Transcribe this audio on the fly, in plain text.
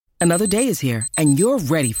Another day is here, and you're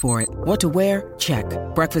ready for it. What to wear? Check.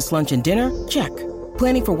 Breakfast, lunch, and dinner? Check.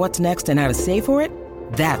 Planning for what's next and how to save for it?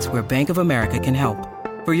 That's where Bank of America can help.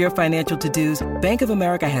 For your financial to-dos, Bank of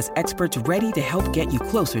America has experts ready to help get you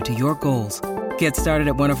closer to your goals. Get started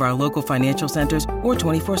at one of our local financial centers or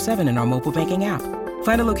 24/7 in our mobile banking app.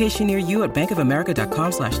 Find a location near you at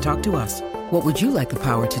bankofamerica.com/talktous. What would you like the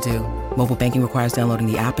power to do? Mobile banking requires downloading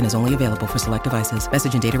the app and is only available for select devices.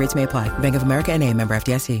 Message and data rates may apply. Bank of America N.A., member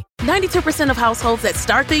FDIC. 92% of households that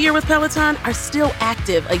start the year with Peloton are still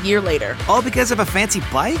active a year later. All because of a fancy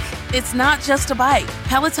bike? It's not just a bike.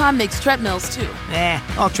 Peloton makes treadmills, too.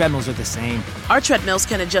 All treadmills are the same. Our treadmills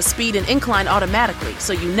can adjust speed and incline automatically,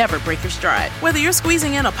 so you never break your stride. Whether you're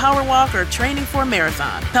squeezing in a power walk or training for a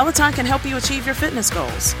marathon, Peloton can help you achieve your fitness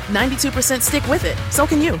goals. 92% stick with it. So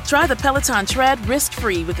can you. Try the Peloton Tread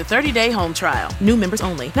risk-free with a 30-day home trial. New members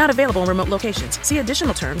only. Not available in remote locations. See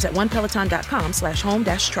additional terms at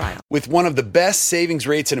onepeloton.com/home-trial. With one of the best savings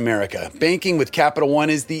rates in America, banking with Capital One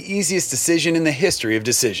is the easiest decision in the history of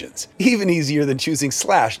decisions. Even easier than choosing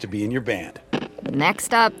Slash to be in your band.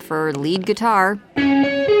 Next up for lead guitar.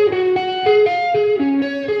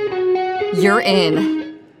 You're in.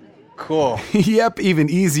 Cool. Yep, even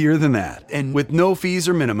easier than that. And with no fees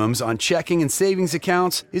or minimums on checking and savings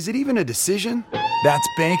accounts, is it even a decision? That's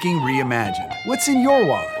banking reimagined. What's in your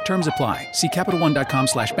wallet? Terms apply. See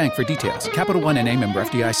CapitalOne.com/bank for details. Capital One N.A., member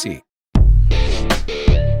FDIC.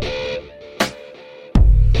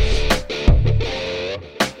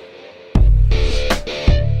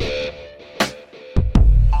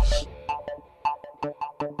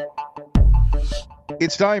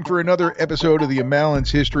 It's time for another episode of the Amalance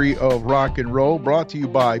History of Rock and Roll, brought to you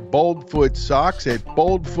by Boldfoot Socks at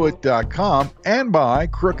boldfoot.com and by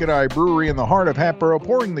Crooked Eye Brewery in the heart of Hatboro,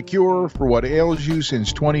 pouring the cure for what ails you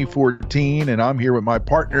since 2014. And I'm here with my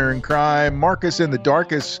partner in crime, Marcus in the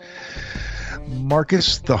Darkest.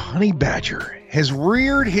 Marcus, the honey badger, has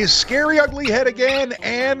reared his scary, ugly head again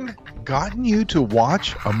and gotten you to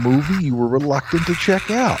watch a movie you were reluctant to check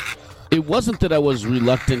out. It wasn't that I was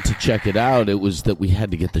reluctant to check it out. It was that we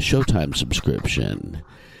had to get the Showtime subscription.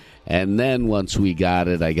 And then once we got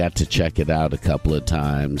it, I got to check it out a couple of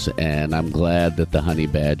times. And I'm glad that the honey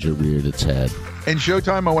badger reared its head. And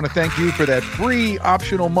Showtime, I want to thank you for that free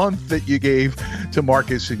optional month that you gave to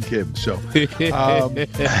Marcus and Kim. So the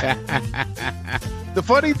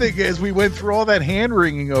funny thing is we went through all that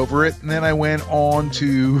hand-wringing over it. And then I went on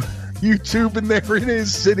to YouTube, and there it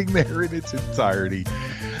is, sitting there in its entirety.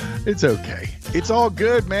 It's okay. It's all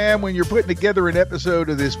good, man. When you're putting together an episode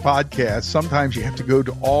of this podcast, sometimes you have to go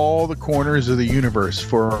to all the corners of the universe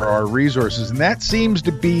for our resources. And that seems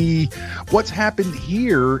to be what's happened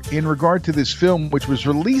here in regard to this film, which was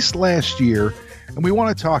released last year. And we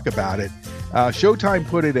want to talk about it. Showtime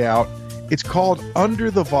put it out. It's called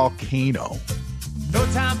Under the Volcano. No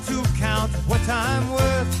time to count what I'm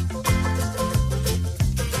worth,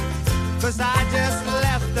 'cause I just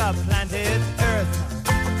left the planet Earth.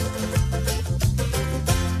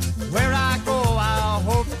 Where I go, I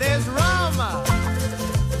hope there's rum.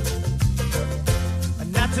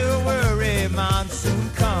 Not to worry, monsoon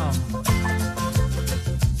come.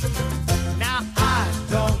 Now I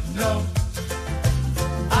don't know.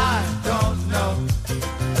 I don't know.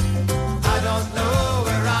 I don't know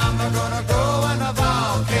where I'm gonna go when the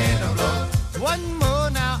volcano blows. One more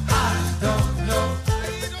now, I don't know.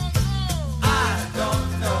 I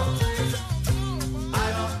don't know. I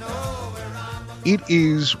don't know where I'm. It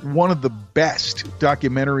is one of the best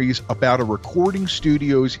documentaries about a recording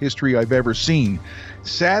studio's history I've ever seen.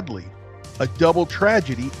 Sadly, a double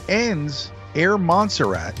tragedy ends Air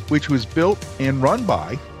Montserrat, which was built and run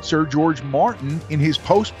by Sir George Martin in his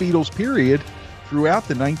post-Beatles period throughout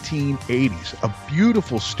the 1980s. A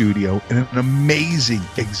beautiful studio and an amazing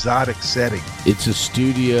exotic setting. It's a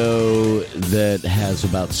studio that has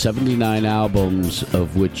about 79 albums,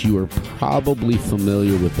 of which you are probably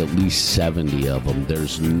familiar with at least 70 of them.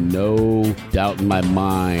 There's no doubt in my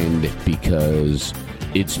mind, because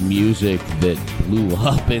it's music that blew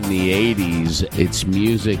up in the 80s. It's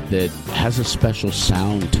music that has a special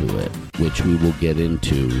sound to it, which we will get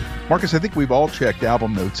into. Marcus, I think we've all checked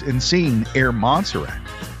album notes and seen Air Montserrat,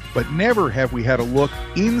 but never have we had a look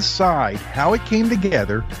inside how it came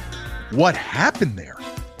together, what happened there,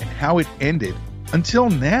 and how it ended until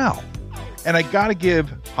now. And I got to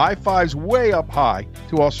give high fives way up high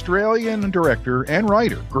to Australian director and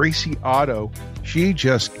writer Gracie Otto. She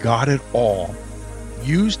just got it all.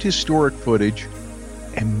 Used historic footage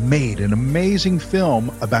and made an amazing film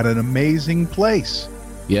about an amazing place.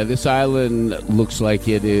 Yeah, this island looks like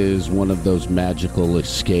it is one of those magical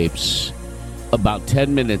escapes. About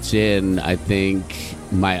 10 minutes in, I think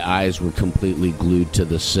my eyes were completely glued to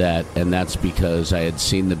the set, and that's because I had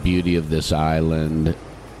seen the beauty of this island,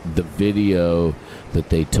 the video that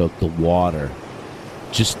they took, the water,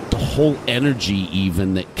 just the whole energy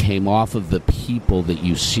even that came off of the people that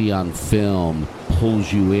you see on film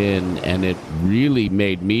pulls you in, and it really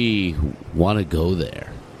made me want to go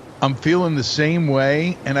there. I'm feeling the same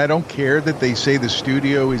way, and I don't care that they say the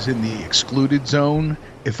studio is in the excluded zone.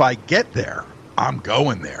 If I get there, I'm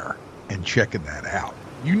going there and checking that out.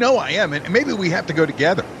 You know I am, and maybe we have to go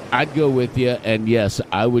together. I'd go with you, and yes,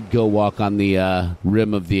 I would go walk on the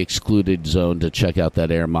rim of the excluded zone to check out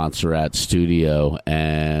that Air Montserrat studio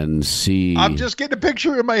and see. I'm just getting a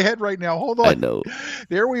picture in my head right now. Hold on. I know.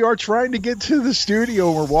 There we are trying to get to the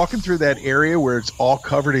studio. We're walking through that area where it's all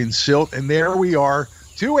covered in silt, and there we are.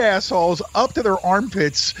 Two assholes up to their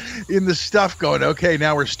armpits in the stuff going, okay,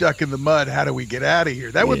 now we're stuck in the mud. How do we get out of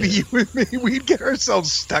here? That would be you and me. We'd get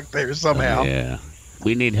ourselves stuck there somehow. Yeah.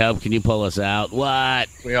 We need help. Can you pull us out? What?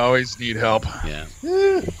 We always need help. Yeah.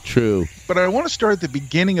 True. But I want to start at the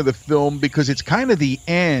beginning of the film because it's kind of the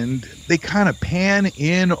end. They kind of pan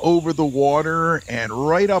in over the water and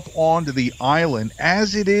right up onto the island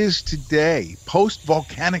as it is today,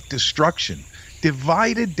 post-volcanic destruction,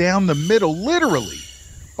 divided down the middle, literally,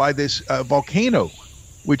 by this volcano,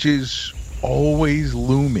 which is always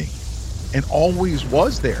looming and always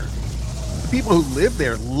was there. The people who lived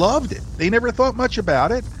there loved it. They never thought much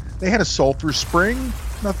about it. They had a sulfur spring,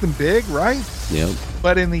 nothing big, right? Yep.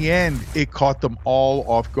 But in the end, it caught them all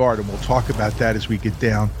off guard, and we'll talk about that as we get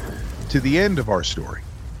down to the end of our story.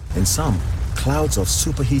 In some, clouds of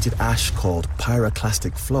superheated ash called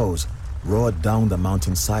pyroclastic flows roared down the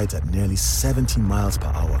mountainsides at nearly 70 miles per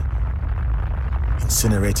hour,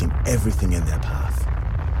 incinerating everything in their path.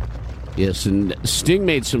 Yes, and Sting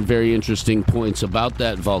made some very interesting points about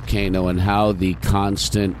that volcano and how the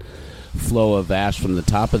constant flow of ash from the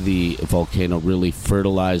top of the volcano really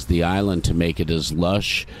fertilized the island to make it as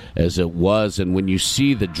lush as it was. And when you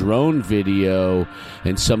see the drone video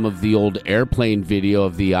and some of the old airplane video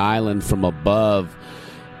of the island from above,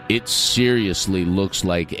 it seriously looks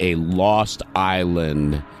like a lost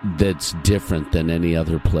island that's different than any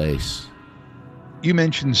other place. You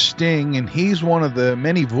mentioned Sting, and he's one of the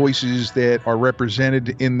many voices that are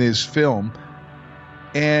represented in this film.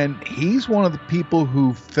 And he's one of the people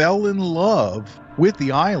who fell in love with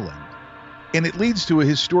the island. And it leads to a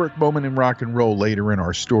historic moment in rock and roll later in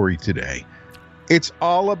our story today. It's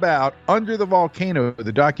all about Under the Volcano,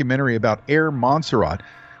 the documentary about Air Montserrat,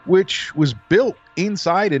 which was built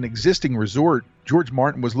inside an existing resort. George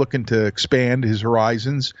Martin was looking to expand his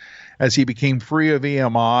horizons. As he became free of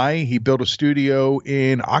EMI, he built a studio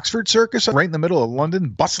in Oxford Circus, right in the middle of London,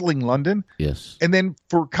 bustling London. Yes. And then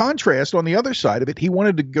for contrast, on the other side of it, he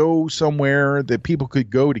wanted to go somewhere that people could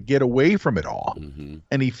go to get away from it all. Mm-hmm.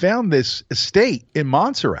 And he found this estate in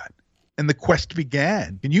Montserrat, and the quest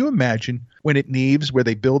began. Can you imagine when at Neves, where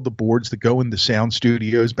they build the boards that go in the sound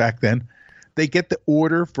studios back then, they get the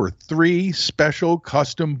order for 3 special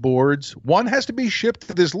custom boards. One has to be shipped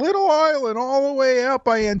to this little island all the way out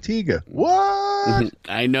by Antigua. What?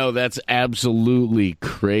 I know, that's absolutely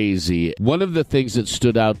crazy. One of the things that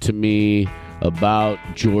stood out to me about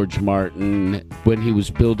George Martin when he was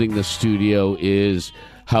building the studio is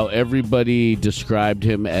how everybody described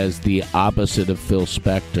him as the opposite of Phil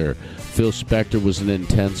Spector. Phil Spector was an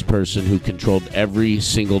intense person who controlled every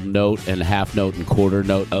single note and half note and quarter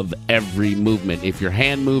note of every movement. If your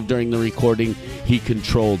hand moved during the recording, he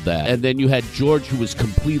controlled that. And then you had George, who was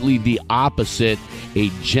completely the opposite, a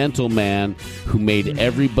gentleman who made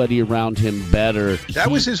everybody around him better.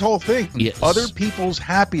 That was his whole thing. Yes. Other people's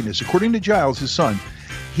happiness. According to Giles, his son,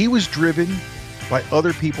 he was driven by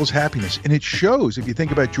other people's happiness. And it shows if you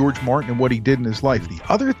think about George Martin and what he did in his life. The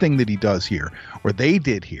other thing that he does here, or they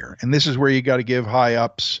did here, and this is where you got to give high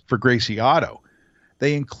ups for Gracie Otto,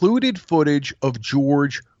 they included footage of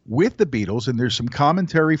George with the Beatles, and there's some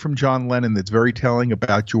commentary from John Lennon that's very telling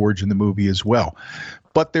about George in the movie as well.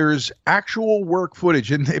 But there's actual work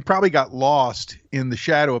footage, and it probably got lost in the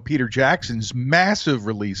shadow of Peter Jackson's massive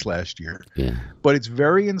release last year. Yeah. But it's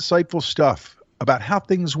very insightful stuff about how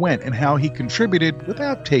things went and how he contributed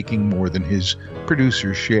without taking more than his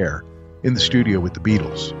producer's share in the studio with the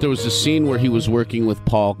Beatles. There was a scene where he was working with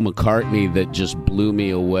Paul McCartney that just blew me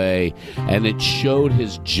away, and it showed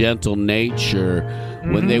his gentle nature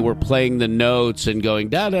when they were playing the notes and going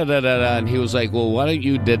da-da-da-da-da, and he was like, well, why don't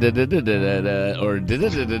you da-da-da-da-da-da, or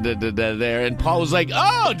da-da-da-da-da-da there, and Paul was like,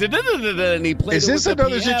 oh, da-da-da-da-da, and he played Is it this with the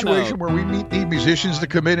another piano. situation where we need musicians to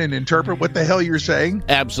come in and interpret what the hell you're saying?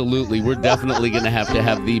 Absolutely. We're definitely going to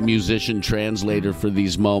have the musician translator for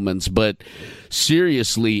these moments. But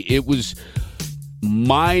seriously, it was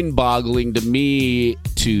mind-boggling to me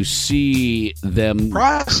to see them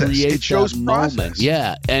create it shows that moment. process.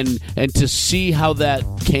 Yeah, and to see how that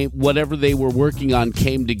came, whatever they were working on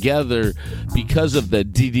came together because of the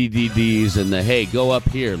DDDs and the, hey, go up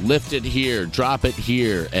here, lift it here, drop it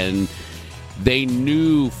here. And they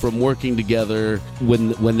knew from working together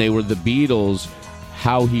when they were the Beatles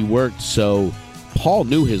how he worked. So Paul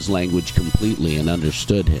knew his language completely and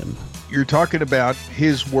understood him. You're talking about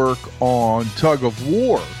his work on Tug of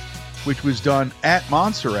War, which was done at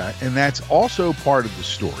Montserrat, and that's also part of the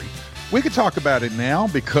story. We could talk about it now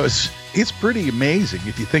because it's pretty amazing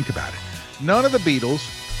if you think about it. None of the Beatles,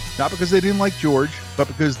 not because they didn't like George, but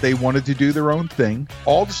because they wanted to do their own thing,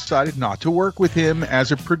 all decided not to work with him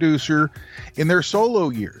as a producer in their solo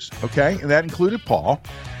years, okay? And that included Paul.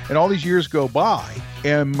 And all these years go by,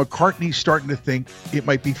 and McCartney's starting to think it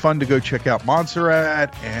might be fun to go check out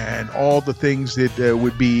Montserrat and all the things that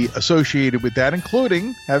would be associated with that,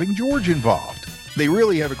 including having George involved. They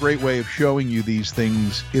really have a great way of showing you these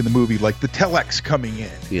things in the movie, like the telex coming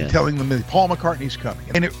in, telling them that Paul McCartney's coming.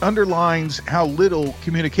 And it underlines how little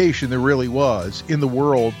communication there really was in the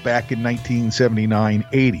world back in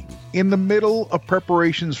 1979-80. In the middle of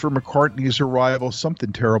preparations for McCartney's arrival,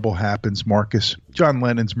 something terrible happens, Marcus. John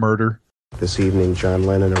Lennon's murder. This evening, John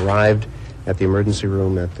Lennon arrived at the emergency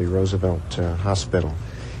room at the Roosevelt Hospital.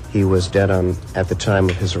 He was dead at the time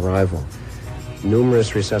of his arrival.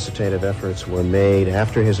 Numerous resuscitative efforts were made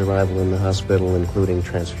after his arrival in the hospital, including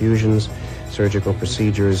transfusions, surgical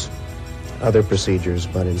procedures, other procedures,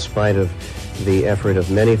 but in spite of the effort of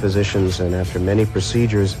many physicians and after many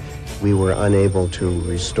procedures, we were unable to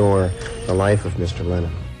restore the life of Mr.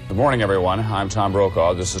 Lennon. Good morning, everyone. I'm Tom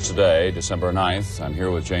Brokaw. This is today, December 9th. I'm here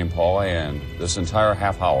with Jane Pauley, and this entire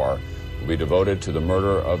half hour will be devoted to the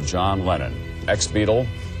murder of John Lennon, ex-Beatle,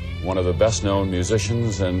 one of the best-known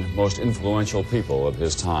musicians and most influential people of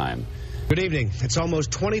his time. Good evening. It's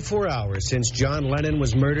almost 24 hours since John Lennon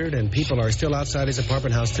was murdered, and people are still outside his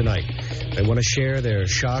apartment house tonight. They want to share their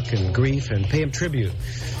shock and grief and pay him tribute.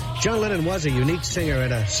 John Lennon was a unique singer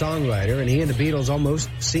and a songwriter, and he and the Beatles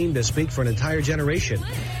almost seemed to speak for an entire generation.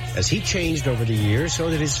 As he changed over the years,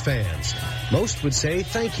 so did his fans. Most would say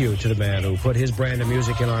thank you to the man who put his brand of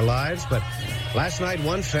music in our lives, but last night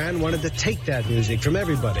one fan wanted to take that music from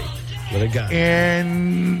everybody with a gun.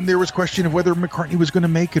 And there was question of whether McCartney was going to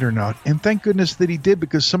make it or not. And thank goodness that he did,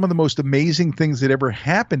 because some of the most amazing things that ever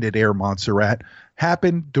happened at Air Montserrat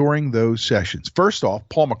happened during those sessions. First off,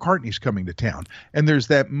 Paul McCartney's coming to town. And there's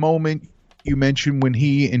that moment you mentioned when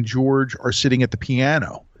he and George are sitting at the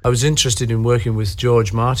piano. I was interested in working with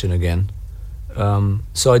George Martin again.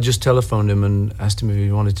 So I just telephoned him and asked him if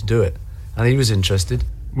he wanted to do it. And he was interested.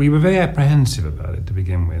 We were very apprehensive about it to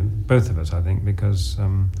begin with, both of us, I think, because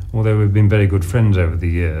although we've been very good friends over the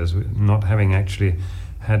years, not having actually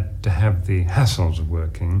had to have the hassles of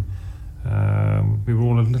working, we were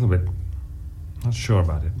all a little bit not sure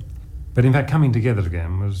about it. But in fact, coming together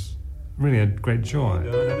again was really a great joy.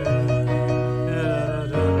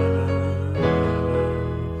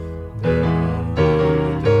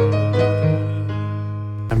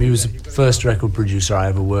 He was the first record producer I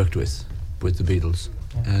ever worked with the Beatles.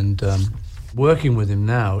 And working with him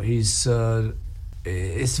now, it's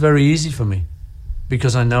very easy for me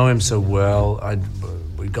because I know him so well.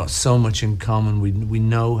 We've got so much in common. We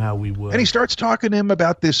know how we work. And he starts talking to him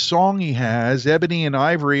about this song he has, Ebony and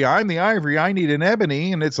Ivory. I'm the ivory, I need an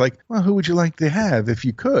ebony. And it's like, well, who would you like to have if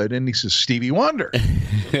you could? And he says, Stevie Wonder.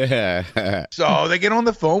 So they get on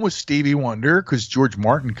the phone with Stevie Wonder, because George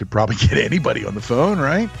Martin could probably get anybody on the phone,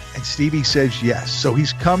 right? And Stevie says yes. So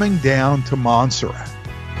he's coming down to Montserrat.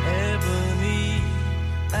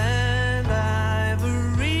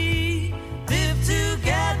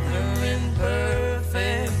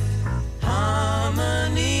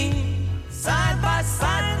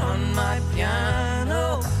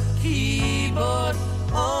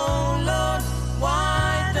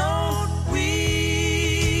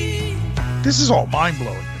 This is all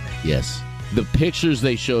mind-blowing to me. Yes. The pictures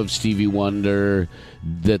they show of Stevie Wonder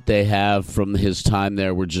that they have from his time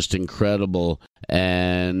there were just incredible.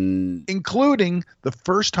 And including the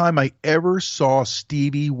first time I ever saw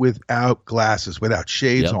Stevie without glasses, without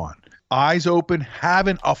shades on. Eyes open,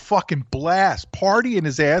 having a fucking blast, partying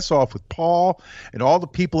his ass off with Paul and all the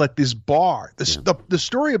people at this bar. The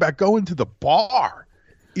story about going to the bar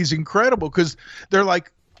is incredible, because they're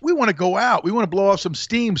like, we want to go out. We want to blow off some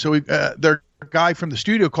steam. So their guy from the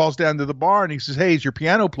studio calls down to the bar and he says, hey, is your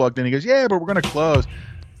piano plugged in? He goes, yeah, but we're going to close.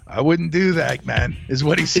 I wouldn't do that, man, is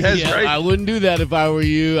what he says, right? I wouldn't do that if I were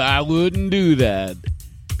you. I wouldn't do that.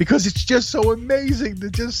 because it's just so amazing to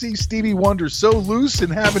just see Stevie Wonder so loose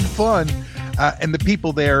and having fun. And the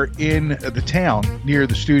people there in the town near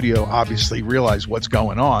the studio obviously realize what's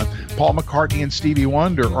going on. Paul McCartney and Stevie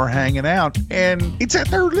Wonder are hanging out, and it's at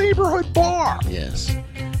their neighborhood bar. Yes.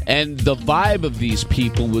 And the vibe of these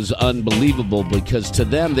people was unbelievable because to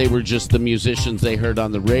them, they were just the musicians they heard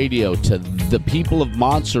on the radio. To the people of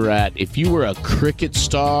Montserrat, if you were a cricket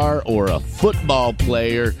star or a football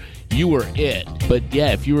player, you were it. But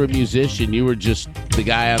yeah, if you were a musician, you were just the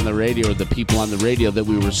guy on the radio or the people on the radio that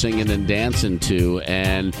we were singing and dancing to.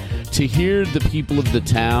 And to hear the people of the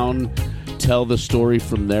town tell the story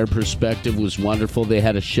from their perspective was wonderful. They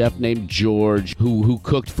had a chef named George who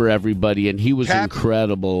cooked for everybody, and he was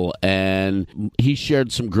incredible. And he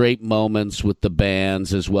shared some great moments with the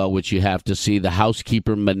bands as well, which you have to see. The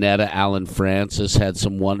housekeeper, Manetta Allen Francis, had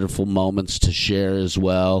some wonderful moments to share as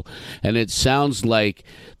well. And it sounds like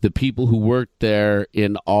the people who worked there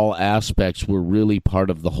in all aspects were really part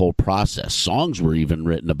of the whole process. Songs were even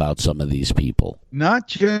written about some of these people. Not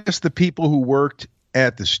just the people who worked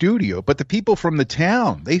at the studio, but the people from the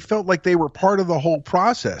town. They felt like they were part of the whole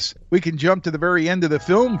process. We can jump to the very end of the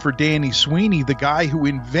film for Danny Sweeney, the guy who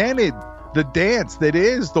invented the dance that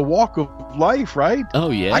is the Walk of Life, right? Oh,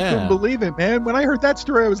 yeah. I couldn't believe it, man. When I heard that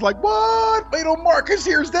story, I was like, what? Wait till Marcus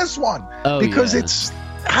hears this one. Oh, because yeah. It's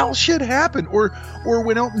how shit happen. Or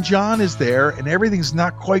when Elton John is there and everything's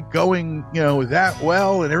not quite going, that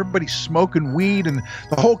well, and everybody's smoking weed and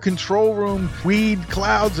the whole control room, weed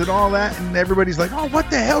clouds and all that, and everybody's like, oh,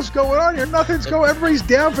 what the hell's going on here? Nothing's going. Everybody's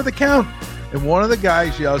down for the count. And one of the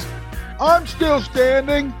guys yells, I'm still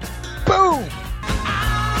standing. Boom.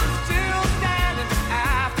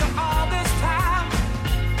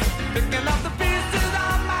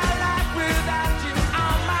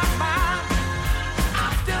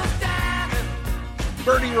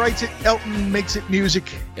 Bernie writes it, Elton makes it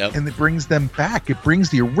music, and it brings them back. It brings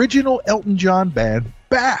the original Elton John band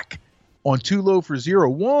back on Too Low for Zero,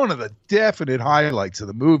 one of the definite highlights of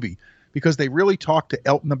the movie, because they really talked to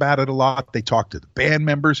Elton about it a lot. They talked to the band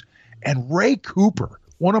members, and Ray Cooper,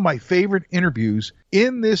 one of my favorite interviews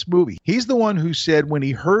in this movie. He's the one who said when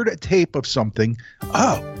he heard a tape of something,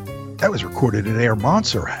 oh, that was recorded at Air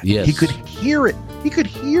Montserrat. Yes. He could hear it. He could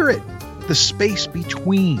hear it. The space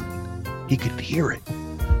between. He could hear it.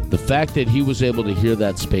 The fact that he was able to hear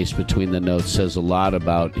that space between the notes says a lot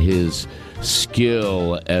about his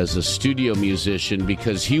skill as a studio musician,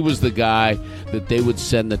 because he was the guy that they would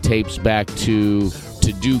send the tapes back to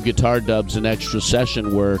do guitar dubs and extra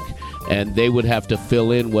session work, and they would have to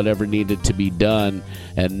fill in whatever needed to be done,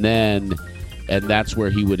 and that's where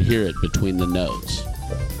he would hear it between the notes.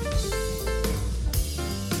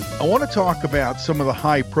 I want to talk about some of the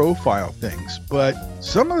high-profile things, but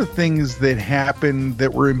some of the things that happened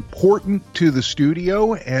that were important to the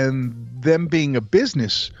studio and them being a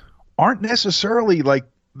business aren't necessarily like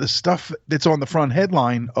the stuff that's on the front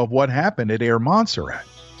headline of what happened at Air Montserrat.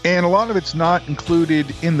 And a lot of it's not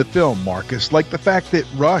included in the film, Marcus, like the fact that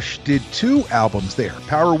Rush did 2 albums there,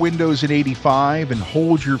 Power Windows in 85 and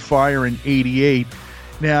Hold Your Fire in 88.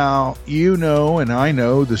 Now, you know and I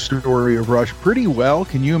know the story of Rush pretty well.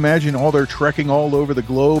 Can you imagine all their trekking all over the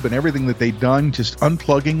globe and everything that they've done, just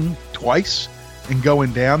unplugging twice and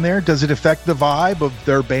going down there? Does it affect the vibe of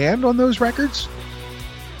their band on those records?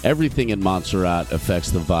 Everything in Montserrat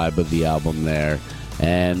affects the vibe of the album there.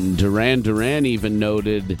 And Duran Duran even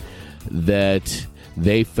noted that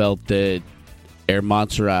they felt that Air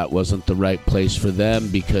Montserrat wasn't the right place for them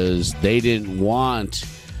because they didn't want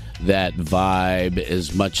that vibe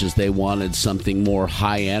as much as they wanted something more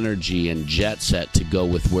high energy and jet set to go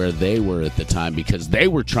with where they were at the time, because they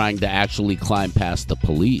were trying to actually climb past the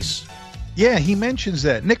police. Yeah, he mentions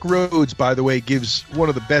that. Nick Rhodes, by the way, gives one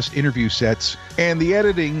of the best interview sets, and the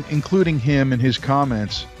editing, including him and his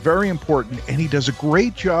comments, very important, and he does a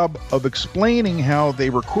great job of explaining how they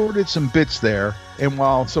recorded some bits there, and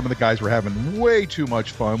while some of the guys were having way too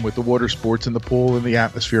much fun with the water sports and the pool and the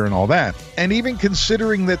atmosphere and all that, and even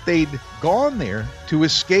considering that they'd gone there to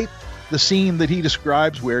escape the scene that he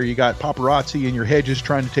describes where you got paparazzi in your hedges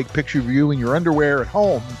trying to take a picture of you in your underwear at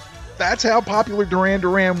home. That's how popular Duran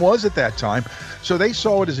Duran was at that time. So they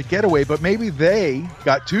saw it as a getaway, but maybe they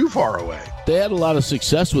got too far away. They had a lot of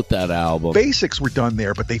success with that album. Basics were done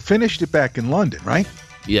there, but they finished it back in London, right?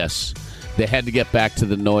 Yes. They had to get back to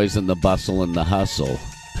the noise and the bustle and the hustle.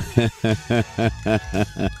 The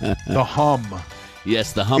hum.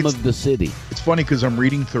 Yes, the hum of the city. It's funny because I'm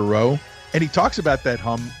reading Thoreau, and he talks about that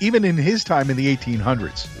hum even in his time in the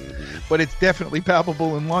 1800s. But it's definitely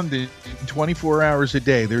palpable in London 24 hours a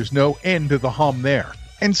day. There's no end to the hum there.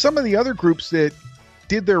 And some of the other groups that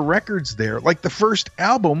did their records there. Like the first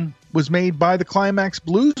album was made by the Climax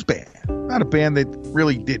Blues Band. Not a band that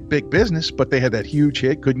really did big business, but they had that huge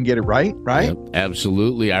hit, Couldn't Get It Right, right? Yep,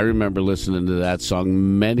 absolutely. I remember listening to that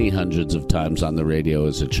song many hundreds of times on the radio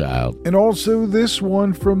as a child. And also this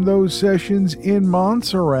one from those sessions in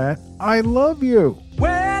Montserrat, I Love You.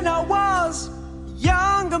 When I was a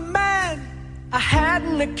younger man, I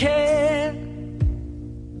hadn't a care.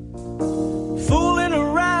 Fooling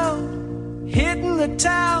around, hitting the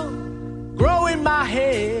town, growing my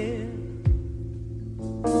hair.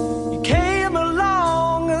 You came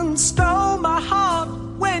along and stole my heart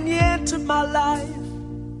when you entered my life.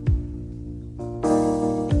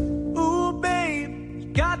 Ooh, babe,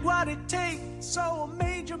 you got what it takes, so I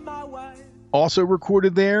made you my wife. Also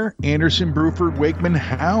recorded there, Anderson, Bruford, Wakeman,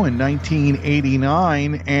 Howe in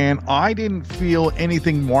 1989, and I didn't feel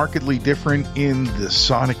anything markedly different in the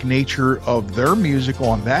sonic nature of their music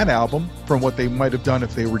on that album from what they might have done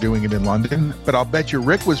if they were doing it in London, but I'll bet you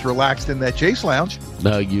Rick was relaxed in that Chase Lounge.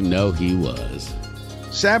 No, you know he was.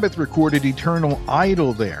 Sabbath recorded Eternal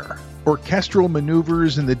Idol there. Orchestral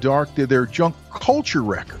Maneuvers in the Dark did their Junk Culture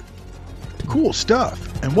record. Cool stuff.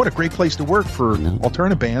 And what a great place to work for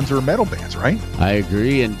alternative bands or metal bands, right? I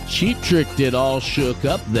agree. And Cheap Trick did All Shook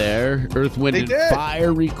Up there. Earth, Wind, and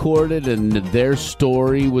Fire recorded, and their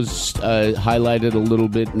story was highlighted a little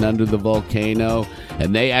bit in Under the Volcano.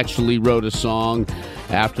 And they actually wrote a song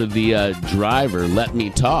after the driver, Let Me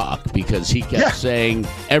Talk, because he kept saying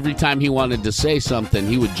every time he wanted to say something,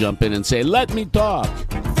 he would jump in and say, let me talk.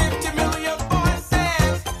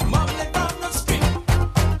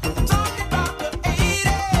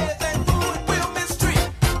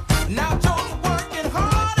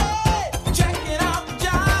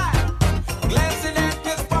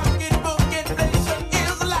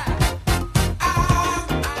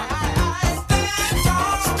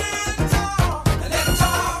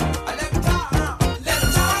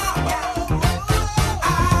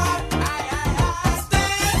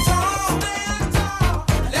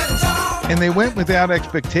 And they went without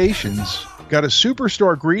expectations, got a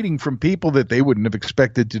superstar greeting from people that they wouldn't have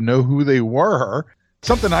expected to know who they were.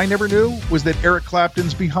 Something I never knew was that Eric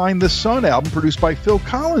Clapton's Behind the Sun album, produced by Phil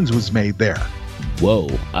Collins, was made there. Whoa,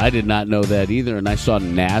 I did not know that either. And I saw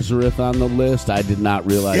Nazareth on the list. I did not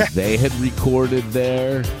realize they had recorded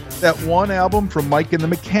there. That one album from Mike and the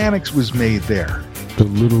Mechanics was made there. The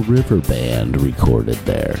Little River Band recorded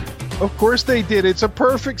there. Of course they did. It's a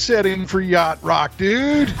perfect setting for yacht rock,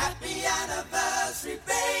 dude. Happy anniversary,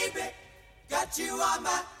 baby. Got you on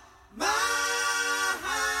my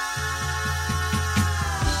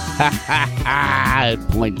mind.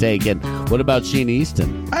 Point taken. What about Sheen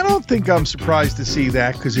Easton? I don't think I'm surprised to see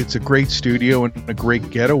that because it's a great studio and a great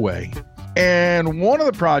getaway. And one of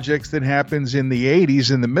the projects that happens in the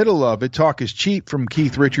 80s, in the middle of it, Talk is Cheap from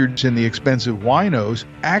Keith Richards and the Expensive Winos,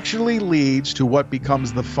 actually leads to what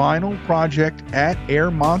becomes the final project at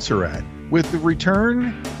Air Montserrat, with the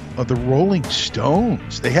return of the Rolling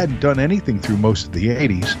Stones. They hadn't done anything through most of the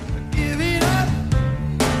 80s.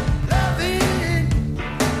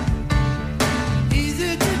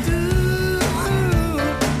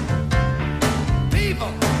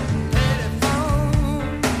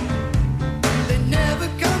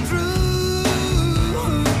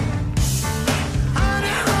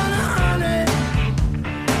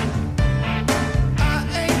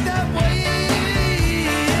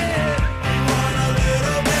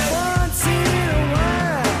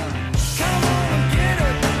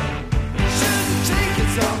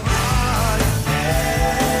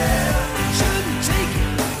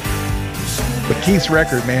 Keith's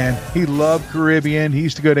record, man. He loved Caribbean. He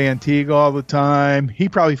used to go to Antigua all the time. He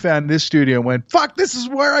probably found this studio and went, fuck, this is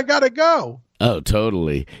where I gotta go. Oh,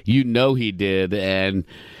 totally. You know he did. And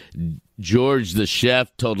George, the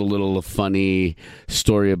chef, told a little funny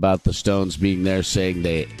story about the Stones being there, saying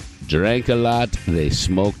they drank a lot, they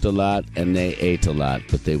smoked a lot, and they ate a lot,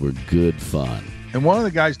 but they were good fun. And one of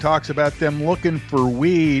the guys talks about them looking for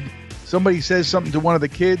weed. Somebody says something to one of the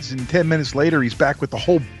kids, and 10 minutes later, he's back with the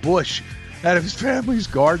whole bush out of his family's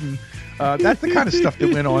garden. That's the kind of stuff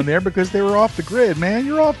that went on there because they were off the grid, man.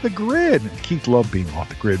 You're off the grid. Keith loved being off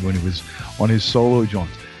the grid when he was on his solo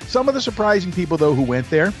joints. Some of the surprising people, though, who went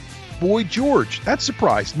there, Boy George. That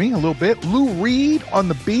surprised me a little bit. Lou Reed on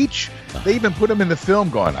the beach. They even put him in the film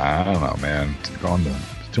going, I don't know, man.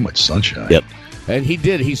 It's too much sunshine. Yep. And he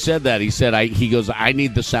did. He said that. He said, he goes, I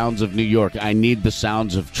need the sounds of New York. I need the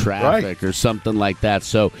sounds of traffic or something like that.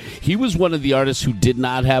 So he was one of the artists who did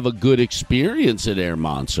not have a good experience at Air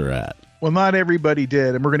Montserrat. Well, not everybody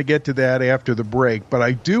did, and we're going to get to that after the break. But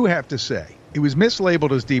I do have to say, It was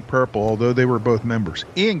mislabeled as Deep Purple, although they were both members.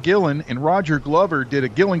 Ian Gillan and Roger Glover did a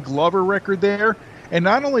Gillan-Glover record there, and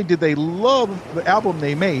not only did they love the album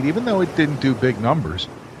they made, even though it didn't do big numbers,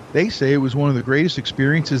 they say it was one of the greatest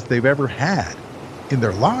experiences they've ever had in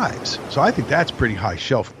their lives. So I think that's pretty high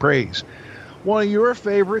shelf praise. One of your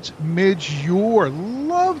favorites, Midge Ure.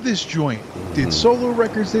 Love this joint. Did solo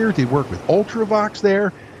records there, did work with Ultravox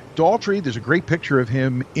there. Daltrey, there's a great picture of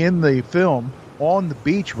him in the film on the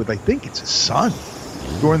beach with, I think it's his son,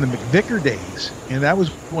 during the McVicker days. And that was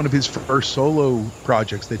one of his first solo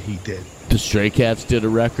projects that he did. The Stray Cats did a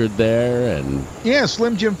record there. And yeah,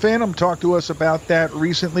 Slim Jim Phantom talked to us about that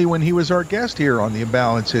recently when he was our guest here on the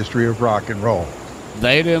Imbalanced History of Rock and Roll.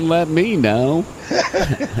 They didn't let me know.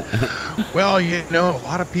 Well, a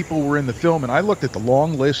lot of people were in the film, and I looked at the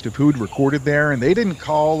long list of who'd recorded there, and they didn't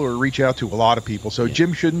call or reach out to a lot of people, so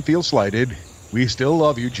Jim shouldn't feel slighted. We still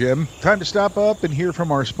love you, Jim. Time to stop up and hear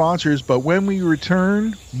from our sponsors, but when we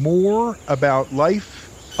return, more about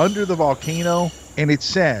life under the volcano and its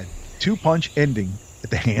sad two-punch ending at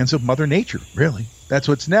the hands of Mother Nature, really. That's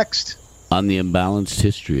what's next on the Imbalanced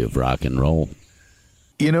History of Rock and Roll.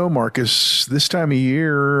 You know, Marcus, this time of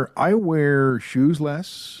year, I wear shoes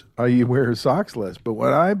less. I wear socks less. But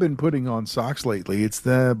what I've been putting on socks lately, it's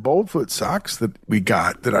the Boldfoot socks that we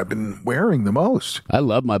got that I've been wearing the most. I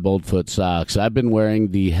love my Boldfoot socks. I've been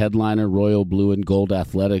wearing the Headliner Royal Blue and Gold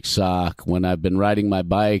Athletic sock when I've been riding my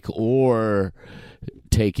bike or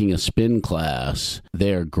taking a spin class.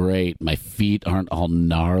 They're great. My feet aren't all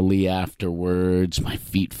gnarly afterwards. My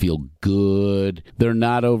feet feel good. They're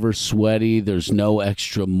not over sweaty. There's no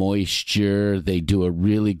extra moisture. They do a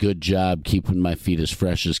really good job keeping my feet as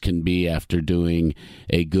fresh as can be after doing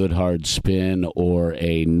a good hard spin or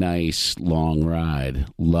a nice long ride.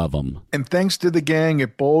 Love them. And thanks to the gang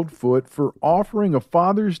at Boldfoot for offering a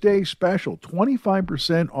Father's Day special,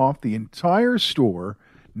 25% off the entire store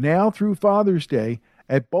now through Father's Day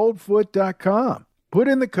at boldfoot.com. Put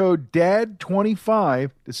in the code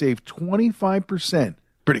DAD25 to save 25%.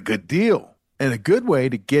 Pretty good deal. And a good way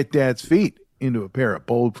to get Dad's feet into a pair of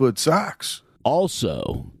Boldfoot socks.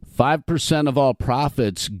 Also, 5% of all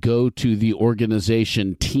profits go to the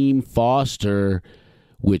organization Team Foster,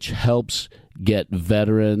 which helps get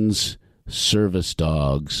veterans service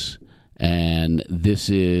dogs. And this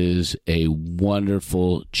is a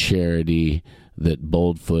wonderful charity that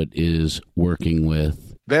Boldfoot is working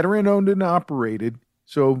with. Veteran owned and operated,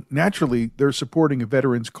 so naturally they're supporting a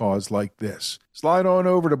veteran's cause like this. Slide on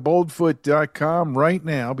over to boldfoot.com right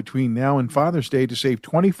now between now and Father's Day to save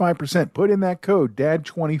 25%. Put in that code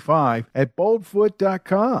DAD25 at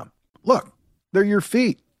boldfoot.com. Look, they're your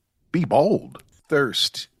feet. Be bold.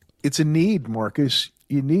 Thirst. It's a need, Marcus.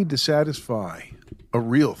 You need to satisfy a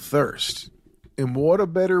real thirst. And what a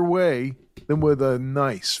better way than with a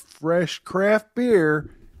nice, fresh craft beer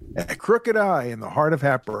at Crooked Eye in the heart of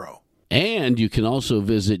Hatboro. And you can also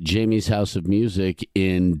visit Jamie's House of Music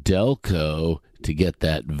in Delco to get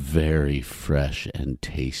that very fresh and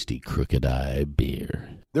tasty Crooked Eye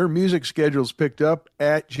beer. Their music schedule's picked up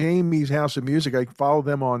at Jamie's House of Music. I follow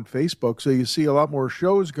them on Facebook, so you see a lot more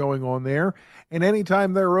shows going on there. And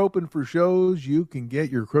anytime they're open for shows, you can get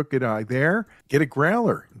your Crooked Eye there, get a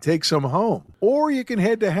growler, and take some home. Or you can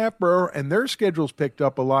head to Hatboro, and their schedule's picked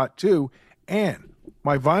up a lot too. And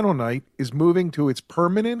my vinyl night is moving to its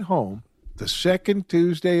permanent home the second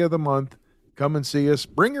Tuesday of the month. Come and see us.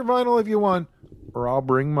 Bring your vinyl if you want, or I'll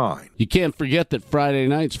bring mine. You can't forget that Friday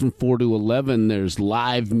nights from 4 to 11, there's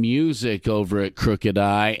live music over at Crooked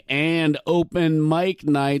Eye and open mic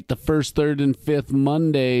night the first, third, and fifth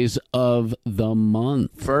Mondays of the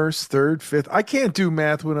month. First, third, fifth. I can't do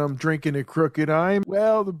math when I'm drinking at Crooked Eye.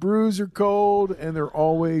 Well, the brews are cold and they're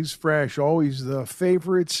always fresh, always the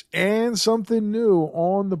favorites and something new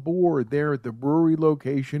on the board there at the brewery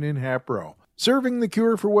location in Hatboro. Serving the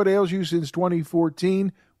cure for what ails you since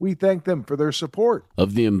 2014, we thank them for their support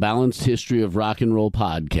of the Imbalanced History of Rock and Roll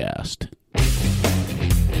podcast.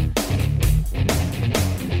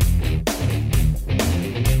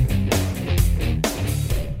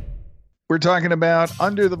 We're talking about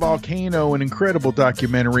Under the Volcano, an incredible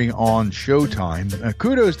documentary on Showtime.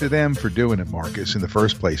 Kudos to them for doing it, Marcus, in the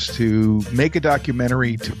first place, to make a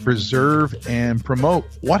documentary to preserve and promote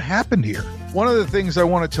what happened here. One of the things I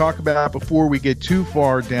want to talk about before we get too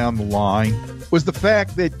far down the line was the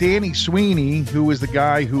fact that Danny Sweeney, who was the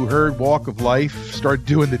guy who heard Walk of Life, started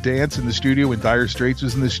doing the dance in the studio when Dire Straits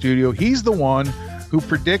was in the studio. He's the one who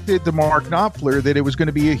predicted to Mark Knopfler that it was going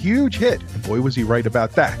to be a huge hit. And boy, was he right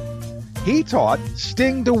about that. He taught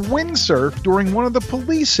Sting to windsurf during one of the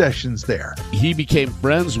Police sessions there. He became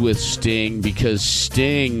friends with Sting because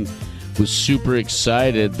Sting was super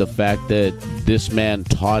excited the fact that this man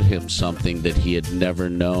taught him something that he had never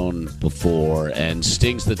known before. And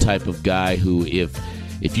Sting's the type of guy who,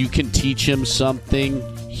 if you can teach him something,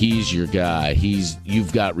 he's your guy.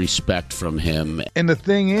 You've got respect from him. And the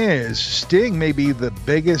thing is, Sting may be the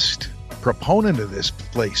biggest proponent of this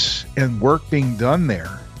place and work being done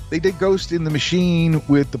there. They did Ghost in the Machine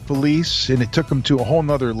with the Police, and it took them to a whole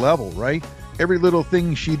nother level, right? Every little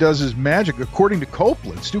thing she does is magic. According to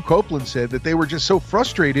Copeland, Stu Copeland said that they were just so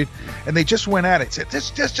frustrated, and they just went at it. Said,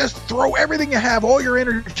 just throw everything you have, all your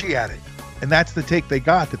energy at it. And that's the take they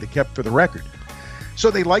got that they kept for the record.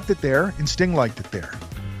 So they liked it there, and Sting liked it there.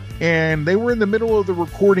 And they were in the middle of the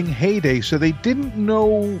recording heyday, so they didn't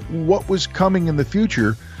know what was coming in the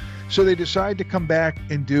future. So they decided to come back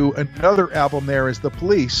and do another album there as the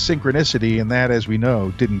Police, Synchronicity, and that, as we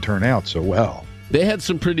know, didn't turn out so well. They had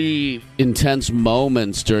some pretty intense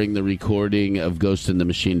moments during the recording of Ghost in the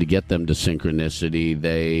Machine to get them to Synchronicity.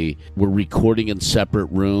 They were recording in separate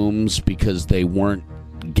rooms because they weren't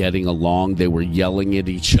getting along. They were yelling at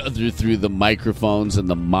each other through the microphones and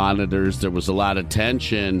the monitors. There was a lot of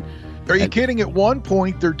tension. Are you kidding? At one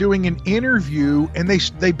point, they're doing an interview, and they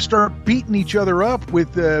start beating each other up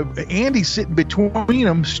with Andy sitting between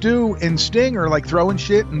them. Stu and Sting are like throwing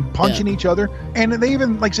shit and punching each other. And they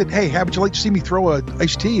even said, "Hey, how would you like to see me throw a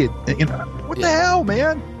iced tea?" What the hell,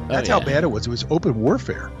 man? That's how bad it was. It was open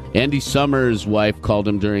warfare. Andy Summers' wife called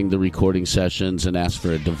him during the recording sessions and asked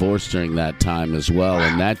for a divorce during that time as well,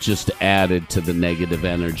 and that just added to the negative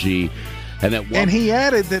energy. And he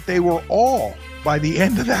added that they were all, by the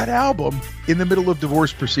end of that album, in the middle of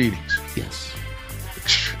divorce proceedings. Yes.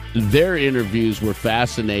 Their interviews were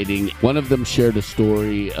fascinating. One of them shared a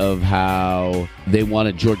story of how they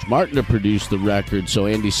wanted George Martin to produce the record, so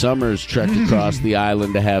Andy Summers trekked across the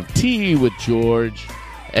island to have tea with George.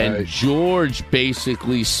 And George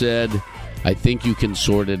basically said, "I think you can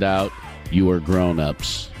sort it out. You are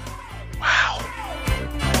grown-ups." Wow.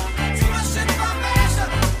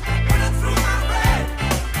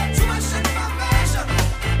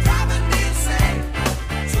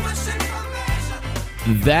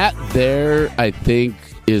 That there, I think,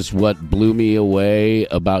 is what blew me away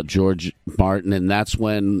about George Martin, and that's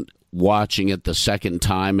when, watching it the second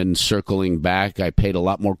time and circling back, I paid a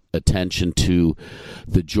lot more attention to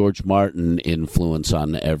the George Martin influence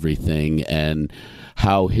on everything and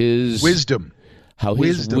how his wisdom,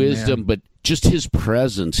 but just his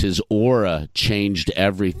presence, his aura changed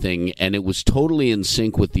everything, and it was totally in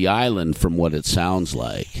sync with the island from what it sounds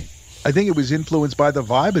like. I think it was influenced by the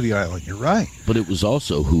vibe of the island. You're right. But it was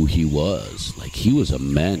also who he was. Like, he was a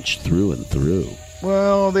mensch through and through.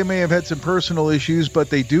 Well, they may have had some personal issues, but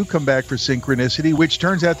they do come back for Synchronicity, which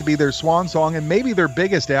turns out to be their swan song and maybe their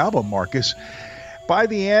biggest album, Marcus. By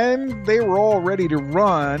the end, they were all ready to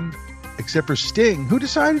run, except for Sting, who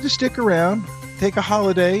decided to stick around, take a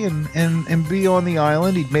holiday, and be on the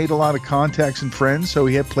island. He'd made a lot of contacts and friends, so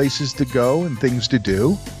he had places to go and things to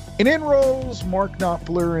do. And in rolls Mark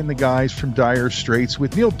Knopfler and the guys from Dire Straits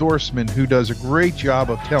with Neil Dorsman, who does a great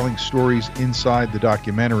job of telling stories inside the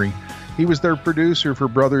documentary. He was their producer for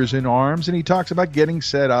Brothers in Arms, and he talks about getting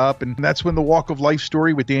set up, and that's when the Walk of Life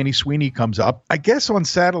story with Danny Sweeney comes up. I guess on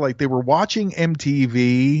satellite, they were watching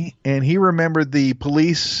MTV, and he remembered the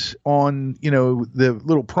Police on, the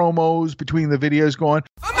little promos between the videos going,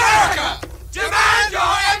 America! Demand your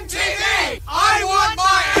MTV! I want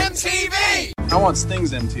my MTV! I want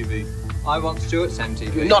Sting's MTV. I want Stuart's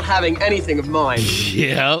MTV. You're not having anything of mine.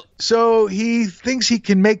 Yeah. So he thinks he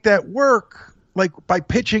can make that work, like by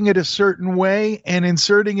pitching it a certain way and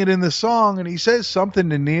inserting it in the song. And he says something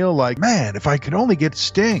to Neil like, "Man, if I could only get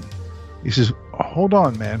Sting." He says, "Hold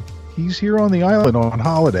on, man. He's here on the island on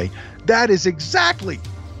holiday." That is exactly,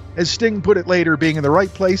 as Sting put it later, being in the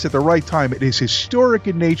right place at the right time. It is historic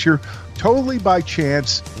in nature, totally by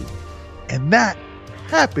chance. And that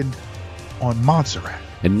happened on Montserrat.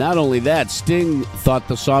 And not only that, Sting thought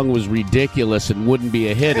the song was ridiculous and wouldn't be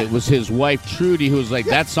a hit. It was his wife, Trudy, who was like,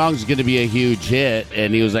 "That song's going to be a huge hit."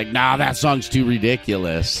 And he was like, "Nah, that song's too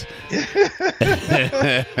ridiculous."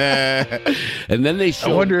 And then they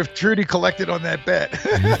showed... I wonder if Trudy collected on that bet.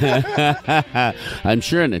 I'm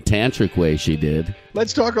sure in a tantric way she did.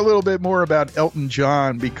 Let's talk a little bit more about Elton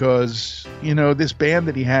John, because, this band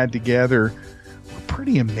that he had together,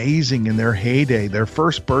 pretty amazing in their heyday, their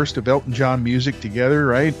first burst of Elton John music together,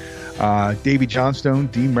 right? Davy Johnstone,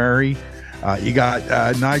 Dee Murray, you got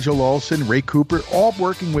Nigel Olsson, Ray Cooper, all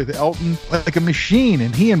working with Elton like a machine,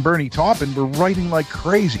 and he and Bernie Taupin were writing like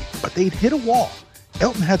crazy, but they'd hit a wall.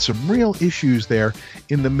 Elton had some real issues there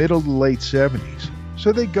in the middle to late 70s,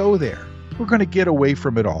 so they go there. We're going to get away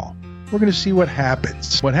from it all. We're going to see what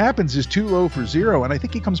happens. What happens is Too Low for Zero, and I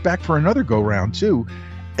think he comes back for another go-round, too.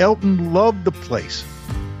 Elton loved the place.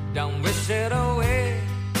 Don't wish it away.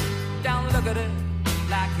 Don't look at it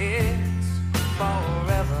like it's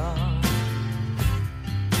forever.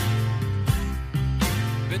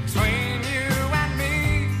 Between you and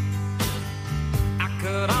me, I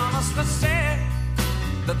could honestly say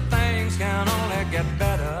that things can only get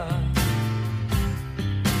better.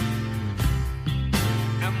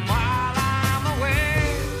 And while I'm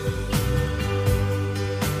away,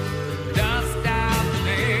 dust out the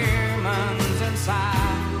demons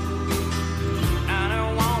inside, and it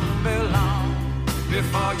won't be long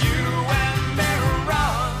before you and me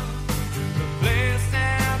run the place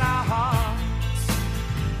in our hearts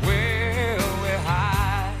where we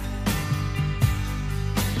hide.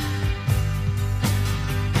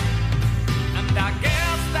 And I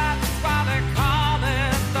guess that's why they call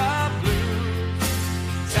it the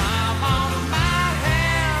blues. Time on my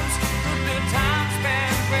hands, good time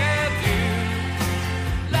spent with you,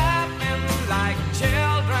 laughing like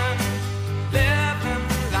children, living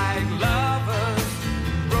like lovers,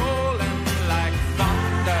 rolling like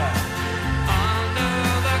thunder under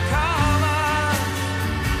the covers.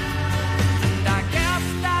 And I guess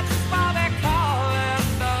that's why they call it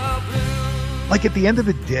the blues. Like at the end of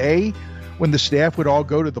the day, when the staff would all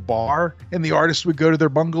go to the bar and the artists would go to their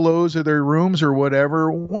bungalows or their rooms or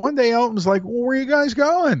whatever, one day Elton was like, well, where are you guys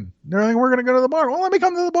going? They're like, we're going to go to the bar. Well, let me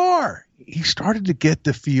come to the bar. He started to get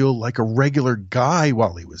to feel like a regular guy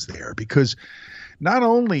while he was there, because not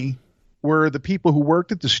only were the people who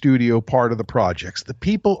worked at the studio part of the projects, the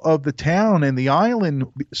people of the town and the island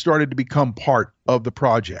started to become part of the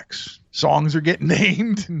projects. Songs are getting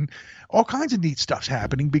named and all kinds of neat stuff's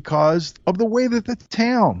happening because of the way that the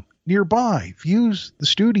town nearby views the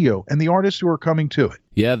studio and the artists who are coming to it.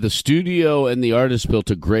 Yeah, the studio and the artists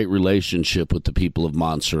built a great relationship with the people of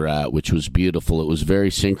Montserrat, which was beautiful. It was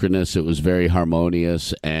very synchronous. It was very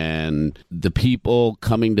harmonious. And the people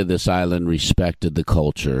coming to this island respected the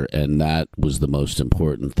culture. And that was the most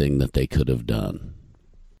important thing that they could have done.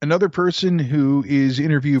 Another person who is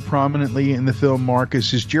interviewed prominently in the film,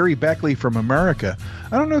 Marcus, is Jerry Beckley from America.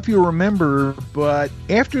 I don't know if you remember, but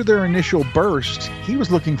after their initial burst, he was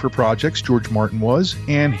looking for projects, George Martin was,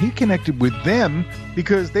 and he connected with them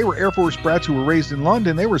because they were Air Force brats who were raised in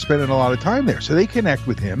London. They were spending a lot of time there. So they connect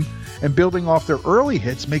with him, and building off their early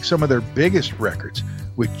hits, make some of their biggest records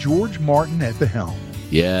with George Martin at the helm.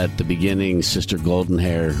 Yeah, at the beginning, Sister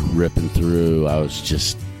Goldenhair ripping through, I was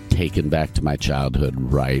just taken back to my childhood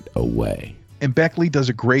right away. And Beckley does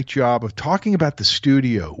a great job of talking about the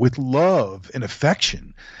studio with love and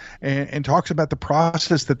affection, and talks about the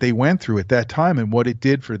process that they went through at that time and what it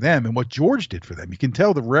did for them and what George did for them. You can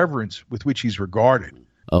tell the reverence with which he's regarded.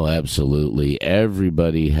 Oh, absolutely.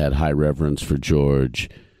 Everybody had high reverence for George.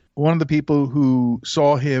 One of the people who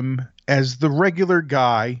saw him as the regular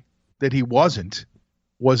guy that he wasn't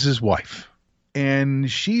was his wife. And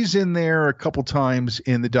she's in there a couple times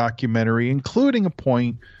in the documentary, including a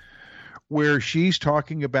point where she's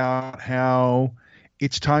talking about how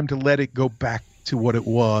it's time to let it go back to what it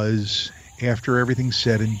was after everything's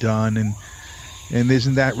said and done. And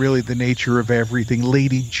isn't that really the nature of everything?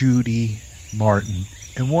 Lady Judy Martin.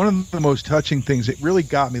 And one of the most touching things that really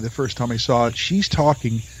got me the first time I saw it, she's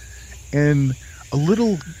talking and a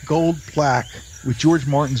little gold plaque with George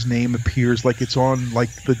Martin's name appears, like it's on like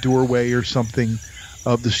the doorway or something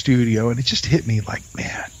of the studio. And it just hit me like,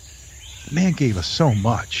 man, the man gave us so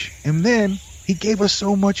much. And then he gave us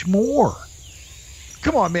so much more.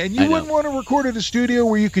 Come on, man. You wouldn't want to record at a studio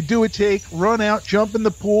where you could do a take, run out, jump in the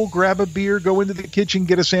pool, grab a beer, go into the kitchen,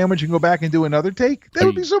 get a sandwich, and go back and do another take? That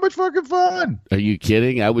would be so much fucking fun. Are you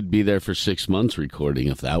kidding? I would be there for 6 months recording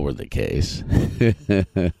if that were the case.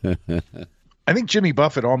 I think Jimmy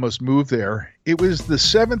Buffett almost moved there. It was the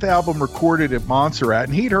 7th album recorded at Montserrat,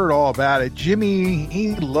 and he'd heard all about it. Jimmy,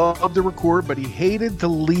 he loved to record, but he hated to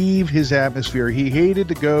leave his atmosphere. He hated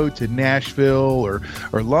to go to Nashville or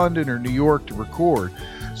London or New York to record.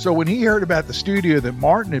 So when he heard about the studio that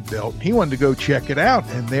Martin had built, he wanted to go check it out.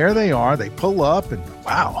 And there they are. They pull up, and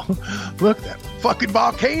wow, look, that fucking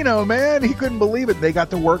volcano, man. He couldn't believe it. They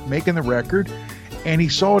got to work making the record, and he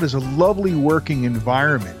saw it as a lovely working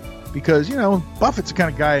environment. Because, you know, Buffett's the kind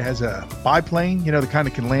of guy that has a biplane, you know, the kind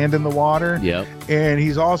that can land in the water. Yep. And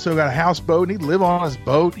he's also got a houseboat, and he'd live on his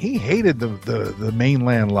boat. He hated the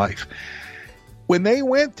mainland life. When they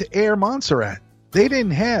went to Air Montserrat, they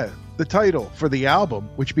didn't have the title for the album,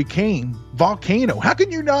 which became Volcano. How can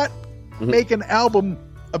you not make an album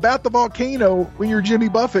about the volcano when you're Jimmy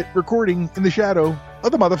Buffett recording in the shadow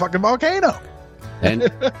of the motherfucking volcano?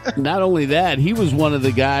 And not only that, he was one of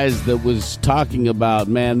the guys that was talking about,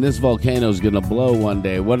 man, this volcano's going to blow one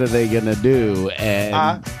day. What are they going to do? And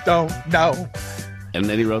I don't know. And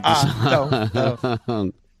then he wrote the song. Don't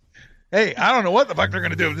know. Hey, I don't know what the fuck they're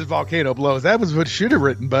going to do if this volcano blows. That was what should have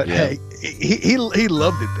written, but hey, he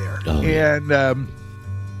loved it there. Oh, yeah. And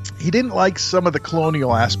he didn't like some of the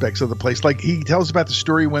colonial aspects of the place. Like he tells about the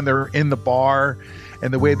story when they're in the bar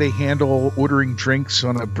and the way they handle ordering drinks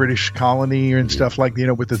on a British colony and stuff like,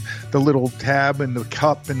 with the little tab and the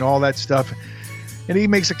cup and all that stuff. And he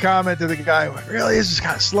makes a comment to the guy, really, this is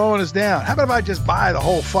kind of slowing us down. How about if I just buy the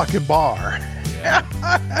whole fucking bar?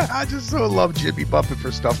 I just so love Jimmy Buffett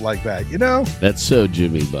for stuff like that, That's so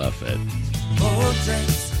Jimmy Buffett. Boat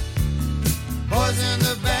drinks. Boys in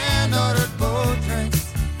the band ordered boat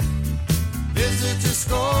drinks. Visitors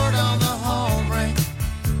scored on the home rink.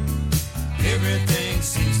 Everything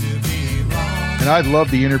seems to be wrong. And I love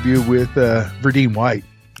the interview with Verdine White.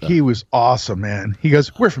 He was awesome, man. He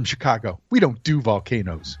goes, we're from Chicago. We don't do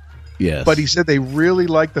volcanoes. Yes. But he said they really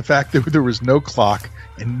liked the fact that there was no clock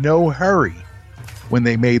and no hurry when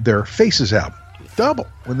they made their Faces album. Double,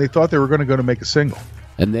 when they thought they were going to make a single.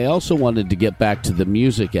 And they also wanted to get back to the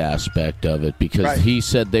music aspect of it because he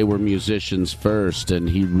said they were musicians first, and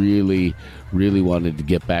he really, really wanted to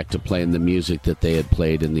get back to playing the music that they had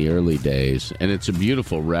played in the early days. And it's a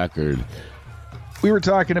beautiful record. We were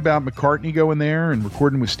talking about McCartney going there and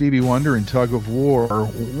recording with Stevie Wonder and Tug of War.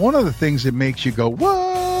 One of the things that makes you go,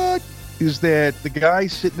 what? Is that the guy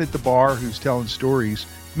sitting at the bar who's telling stories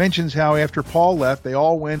mentions how after Paul left, they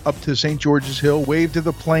all went up to St. George's Hill, waved to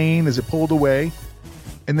the plane as it pulled away,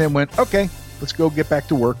 and then went, okay, let's go get back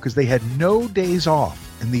to work, because they had no days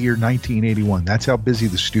off in the year 1981. That's how busy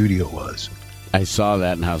the studio was. I saw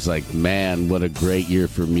that and I was like, man, what a great year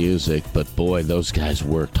for music. But boy, those guys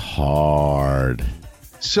worked hard.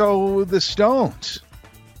 So the Stones,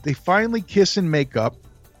 they finally kiss and make up.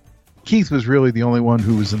 Keith was really the only one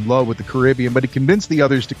who was in love with the Caribbean, but he convinced the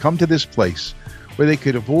others to come to this place where they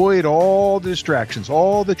could avoid all the distractions,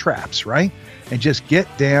 all the traps, right? And just get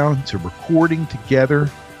down to recording together.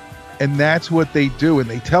 And that's what they do. And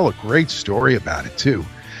they tell a great story about it, too.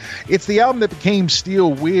 It's the album that became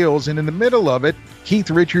Steel Wheels. And in the middle of it, Keith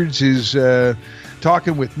Richards is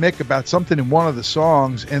talking with Mick about something in one of the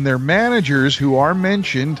songs. And their managers, who are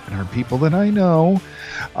mentioned, and are people that I know,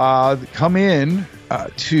 come in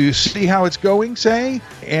to see how it's going, say.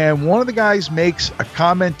 And one of the guys makes a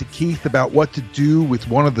comment to Keith about what to do with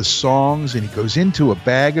one of the songs. And he goes into a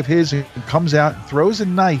bag of his and comes out and throws a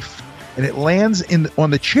knife. And it lands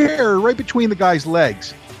on the chair right between the guy's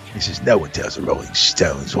legs. He says, no one tells the Rolling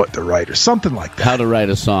Stones what to write, or something like that. How to write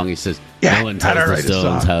a song. He says, no one tells the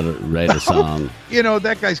Stones how to write a song.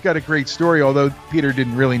 That guy's got a great story, although Peter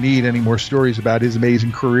didn't really need any more stories about his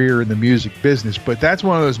amazing career in the music business. But that's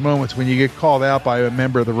one of those moments when you get called out by a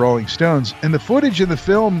member of the Rolling Stones. And the footage in the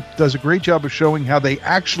film does a great job of showing how they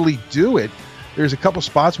actually do it. There's a couple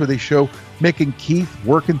spots where they show Mick and Keith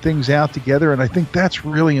working things out together, and I think that's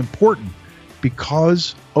really important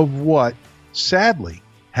because of what, sadly,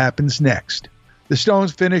 happens next. The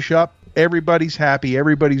Stones finish up. Everybody's happy.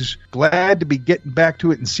 Everybody's glad to be getting back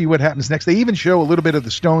to it and see what happens next. They even show a little bit of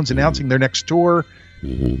the Stones announcing their next tour.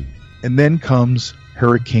 Mm-hmm. And then comes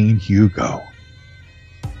Hurricane Hugo.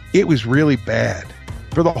 It was really bad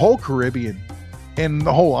for the whole Caribbean and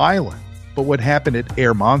the whole island. But what happened at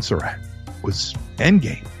Air Montserrat was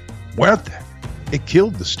endgame. Muerte. It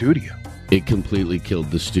killed the studio. It completely killed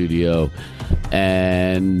the studio.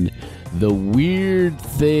 And the weird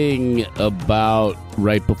thing about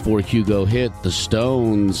right before Hugo hit, the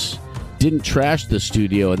Stones didn't trash the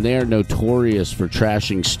studio, and they're notorious for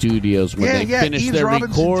trashing studios when they finish Eves their Robinson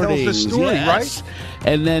recordings. tells the story, right?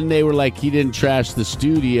 And then they were like, he didn't trash the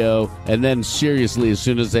studio. And then seriously, as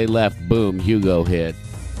soon as they left, boom, Hugo hit.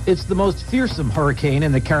 It's the most fearsome hurricane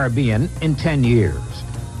in the Caribbean in 10 years.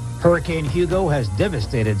 Hurricane Hugo has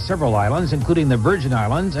devastated several islands, including the Virgin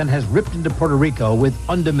Islands, and has ripped into Puerto Rico with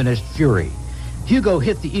undiminished fury. Hugo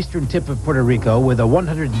hit the eastern tip of Puerto Rico with a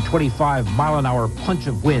 125-mile-an-hour punch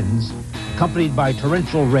of winds, accompanied by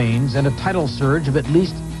torrential rains and a tidal surge of at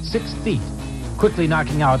least 6 feet, quickly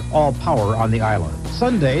knocking out all power on the island.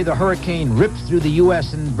 Sunday, the hurricane ripped through the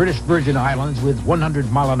U.S. and British Virgin Islands with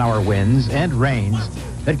 100-mile-an-hour winds and rains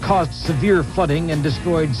that caused severe flooding and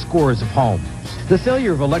destroyed scores of homes. The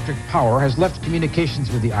failure of electric power has left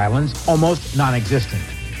communications with the islands almost non-existent.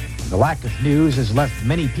 The lack of news has left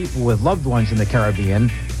many people with loved ones in the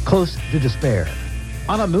Caribbean close to despair.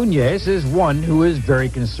 Ana Muñez is one who is very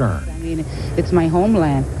concerned. I mean, it's my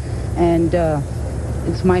homeland, and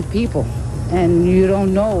it's my people, and you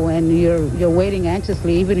don't know, and you're waiting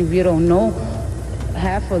anxiously, even if you don't know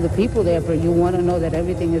have for the people there, but you want to know that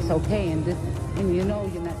everything is okay, and you know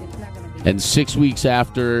you're not. It's not going to be. And 6 weeks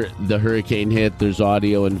after the hurricane hit, there's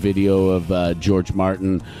audio and video of George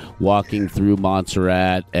Martin walking through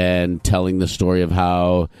Montserrat and telling the story of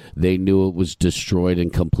how they knew it was destroyed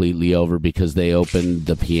and completely over because they opened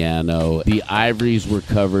the piano. The ivories were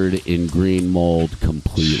covered in green mold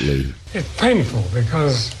completely. It's painful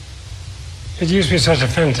because it used to be such a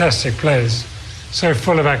fantastic place, so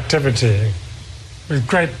full of activity, with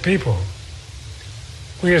great people.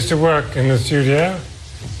 We used to work in the studio.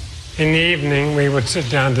 In the evening, we would sit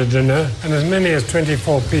down to dinner, and as many as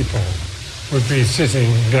 24 people would be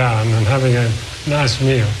sitting down and having a nice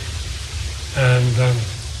meal. And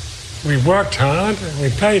we worked hard, and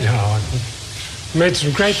we played hard, and made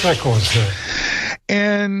some great records there.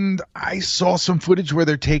 And I saw some footage where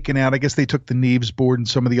they're taking out, I guess they took the Neves board and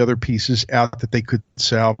some of the other pieces out that they could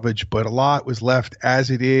salvage, but a lot was left as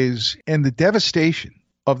it is. And the devastation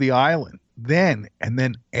of the island then and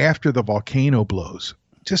then after the volcano blows,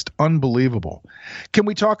 just unbelievable. Can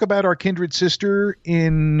we talk about our kindred sister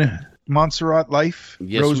in Montserrat life,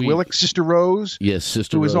 yes, Rose Willick, Sister Rose? Yes,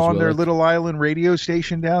 Sister Rose. Who was Rose on their Willick. little island radio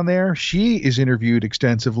station down there. She is interviewed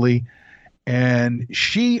extensively. And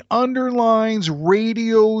she underlines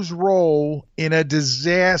radio's role in a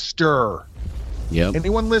disaster. Yep.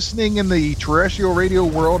 Anyone listening in the terrestrial radio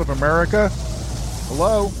world of America?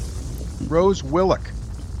 Hello? Rose Willick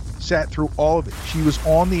sat through all of it. She was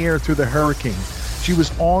on the air through the hurricane. She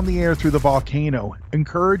was on the air through the volcano,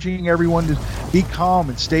 encouraging everyone to be calm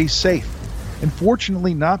and stay safe. And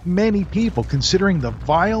fortunately, not many people, considering the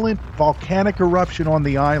violent volcanic eruption on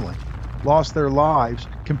the island, lost their lives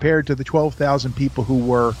compared to the 12,000 people who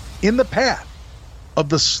were in the path of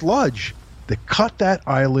the sludge that cut that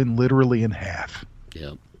island literally in half.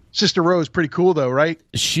 Yep. Sister Rose, pretty cool though, right?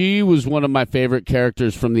 She was one of my favorite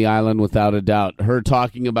characters from the island, without a doubt. Her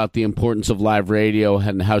talking about the importance of live radio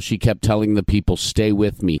and how she kept telling the people, stay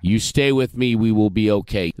with me. You stay with me, we will be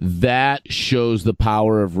okay. That shows the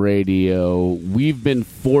power of radio. We've been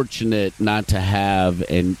fortunate not to have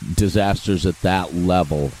disasters at that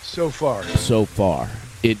level. So far.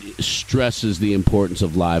 It stresses the importance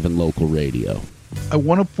of live and local radio. I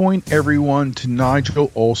want to point everyone to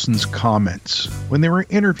Nigel Olson's comments when they were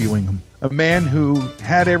interviewing him. A man who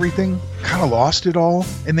had everything, kind of lost it all,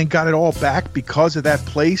 and then got it all back because of that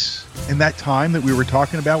place and that time that we were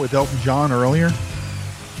talking about with Elton John earlier.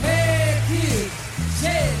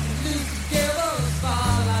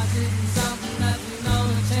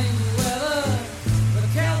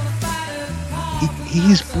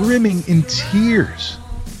 He's brimming in tears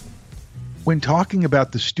when talking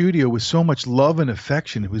about the studio with so much love and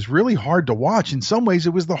affection. It was really hard to watch. In some ways, it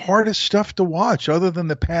was the hardest stuff to watch, other than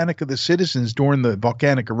the panic of the citizens during the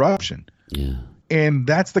volcanic eruption. Yeah. And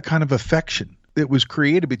that's the kind of affection that was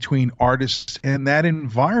created between artists and that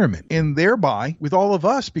environment, and thereby with all of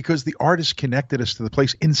us, because the artists connected us to the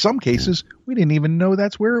place. In some cases, we didn't even know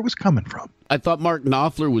that's where it was coming from. I thought Mark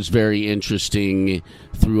Knopfler was very interesting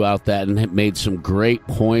throughout that and made some great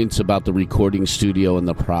points about the recording studio and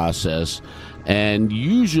the process. And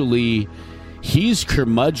usually he's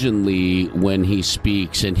curmudgeonly when he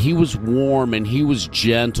speaks, and he was warm and he was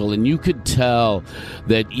gentle, and you could tell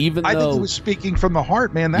that even though... I think he was speaking from the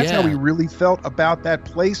heart, man. That's how he really felt about that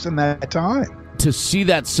place and that time. To see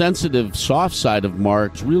that sensitive, soft side of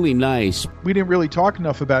Mark's really nice. We didn't really talk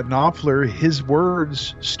enough about Knopfler. His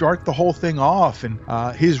words start the whole thing off, and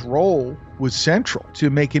his role was central to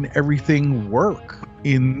making everything work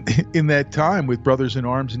in that time with Brothers in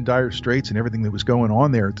Arms and Dire Straits and everything that was going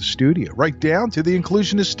on there at the studio, right down to the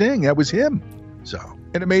inclusion of Sting. That was him. So,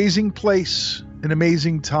 an amazing place, an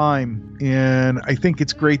amazing time, and I think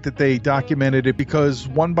it's great that they documented it, because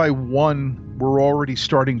one by one, we're already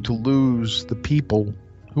starting to lose the people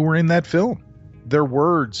who were in that film, their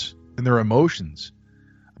words and their emotions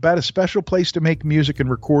about a special place to make music and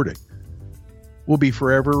record it will be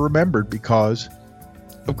forever remembered because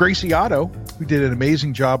of Gracie Otto, who did an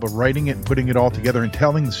amazing job of writing it and putting it all together and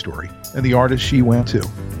telling the story, and the artists she went to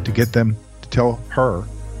get them to tell her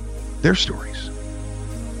their stories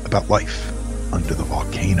about life under the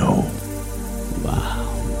volcano.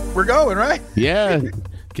 Wow. We're going, right? Yeah.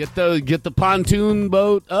 Get the pontoon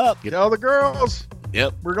boat up. Tell the girls.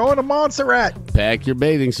 Yep. We're going to Montserrat. Pack your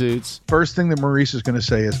bathing suits. First thing that Maurice is going to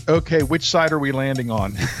say is, okay, which side are we landing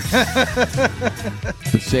on?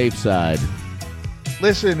 The safe side.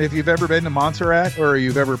 Listen, if you've ever been to Montserrat, or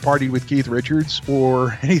you've ever partied with Keith Richards,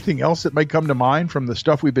 or anything else that might come to mind from the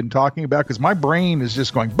stuff we've been talking about, because my brain is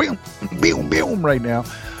just going boom, boom, boom right now,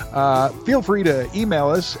 feel free to email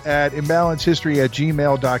us at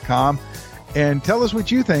imbalancehistory@gmail.com. and tell us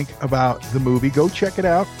what you think about the movie. Go check it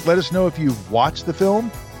out. Let us know if you've watched the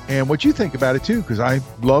film and what you think about it too, because I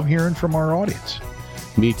love hearing from our audience.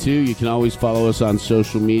 Me too. You can always follow us on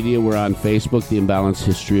social media. We're on Facebook, The Imbalanced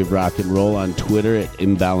History of Rock and Roll, on Twitter at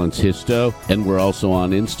Imbalanced Histo, and we're also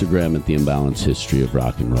on Instagram at The Imbalanced History of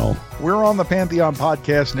Rock and Roll. We're on the Pantheon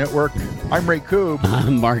Podcast Network. I'm Ray Koob.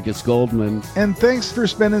 I'm Marcus Goldman. And thanks for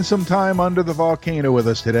spending some time under the volcano with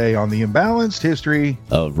us today on The Imbalanced History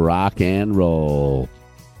of Rock and Roll.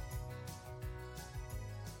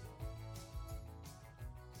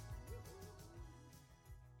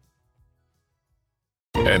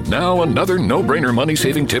 And now another no-brainer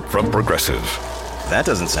money-saving tip from Progressive. That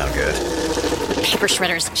doesn't sound good. The paper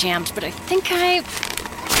shredder's jammed, but I think I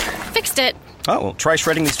fixed it. Oh, well, try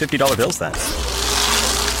shredding these $50 bills then.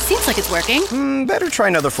 Seems like it's working. Better try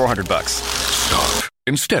another $400. Stop.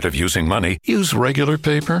 Instead of using money, use regular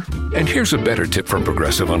paper. And here's a better tip from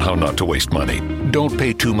Progressive on how not to waste money. Don't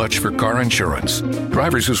pay too much for car insurance.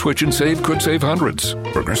 Drivers who switch and save could save hundreds.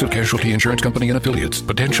 Progressive Casualty Insurance Company and Affiliates.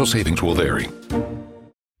 Potential savings will vary.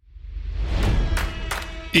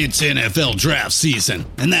 It's NFL draft season,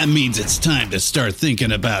 and that means it's time to start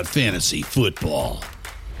thinking about fantasy football.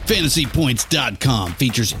 FantasyPoints.com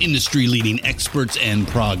features industry-leading experts and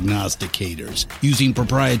prognosticators using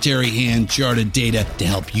proprietary hand-charted data to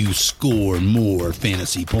help you score more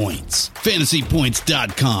fantasy points.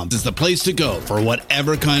 FantasyPoints.com is the place to go for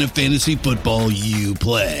whatever kind of fantasy football you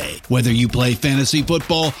play. Whether you play fantasy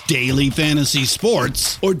football, daily fantasy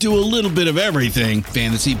sports, or do a little bit of everything,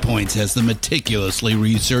 Fantasy Points has the meticulously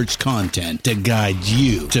researched content to guide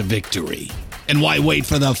you to victory. And why wait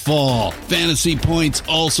for the fall? Fantasy Points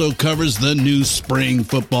also covers the new spring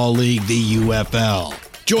football league, the UFL.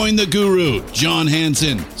 Join the guru, John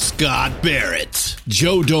Hansen, Scott Barrett,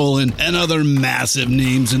 Joe Dolan, and other massive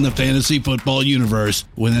names in the fantasy football universe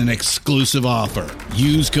with an exclusive offer.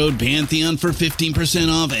 Use code Pantheon for 15%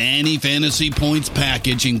 off any Fantasy Points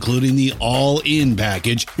package, including the all-in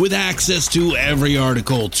package, with access to every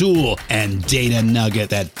article, tool, and data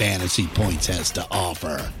nugget that Fantasy Points has to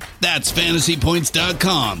offer. That's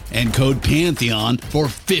FantasyPoints.com and code Pantheon for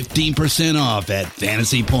 15% off at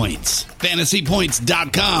Fantasy Points.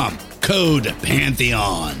 FantasyPoints.com, code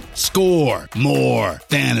Pantheon. Score more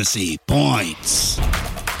fantasy points.